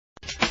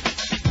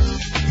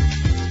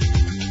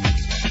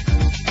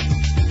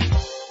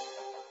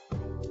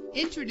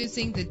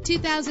Introducing the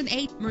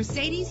 2008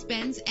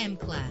 Mercedes-Benz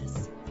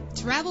M-Class.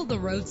 Travel the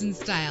roads in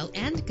style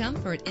and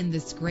comfort in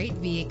this great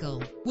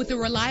vehicle. With a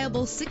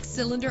reliable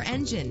 6-cylinder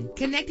engine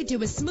connected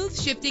to a smooth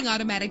shifting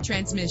automatic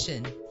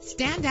transmission.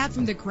 Stand out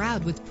from the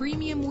crowd with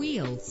premium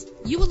wheels.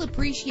 You will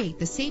appreciate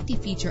the safety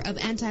feature of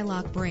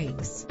anti-lock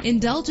brakes.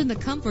 Indulge in the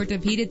comfort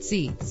of heated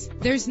seats.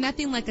 There's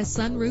nothing like a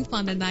sunroof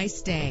on a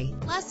nice day.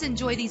 Plus,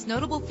 enjoy these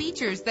notable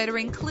features that are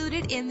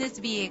included in this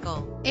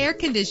vehicle: air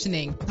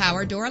conditioning,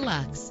 power door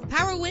locks,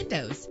 power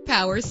windows,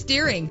 power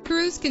steering,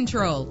 cruise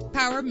control,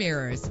 power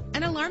mirrors,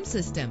 an alarm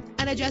system,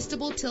 an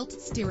adjustable tilt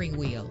steering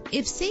wheel.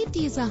 If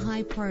safety is a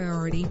high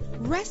priority,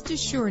 rest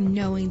assured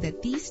knowing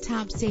that these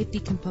top safety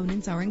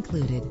components are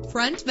included: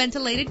 front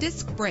ventilated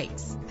disc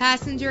brakes,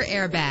 passenger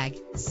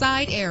airbag,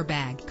 side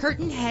airbag,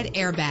 curtain head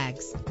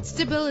airbags,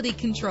 stability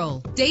control,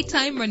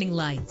 daytime running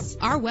lights.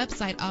 Our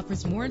website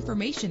offers more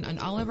information on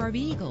all of our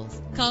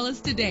vehicles. Call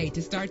us today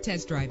to start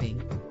test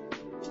driving.